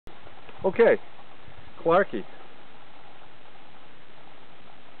Okay, Clarkie.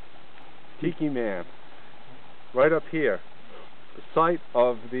 Tiki Man. Right up here. The site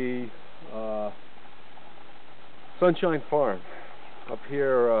of the Sunshine Farm. Up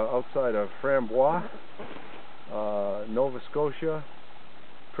here outside of Framboise, Nova Scotia.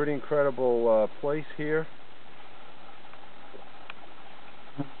 Pretty incredible place here.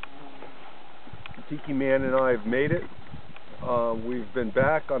 Tiki Man and I have made it. We've been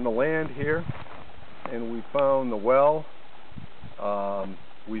back on the land here, and we found the well.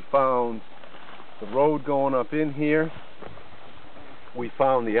 We found the road going up in here. We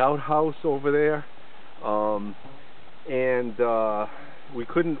found the outhouse over there, and we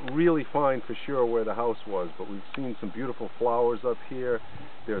couldn't really find for sure where the house was, but we've seen some beautiful flowers up here.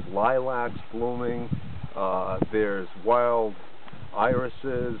 There's lilacs blooming. There's wild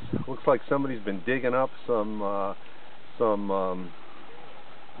irises. Looks like somebody's been digging up some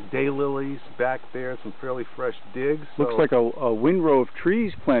daylilies back there, some fairly fresh digs. Looks like a windrow of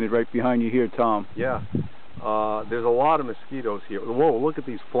trees planted right behind you here, Tom. Yeah. There's a lot of mosquitoes here. Whoa, look at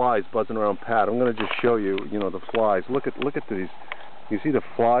these flies buzzing around Pat. I'm going to just show you, the flies. Look at these. You see the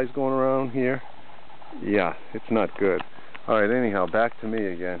flies going around here? Yeah, it's not good. All right, anyhow, back to me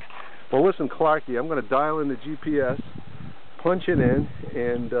again. Well, listen, Clarkie, I'm going to dial in the GPS, punch it in,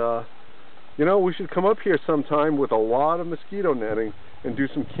 and, we should come up here sometime with a lot of mosquito netting and do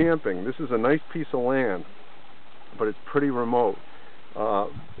some camping. This is a nice piece of land, but it's pretty remote.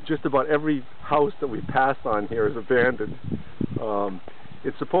 Just about every house that we pass on here is abandoned.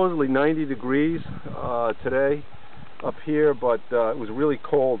 It's supposedly 90 degrees today up here, but it was really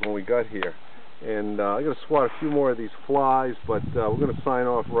cold when we got here. And I'm going to swat a few more of these flies, but we're going to sign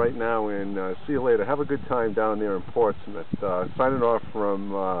off right now and see you later. Have a good time down there in Portsmouth. Signing off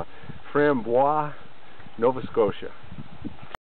from Framboise, Nova Scotia.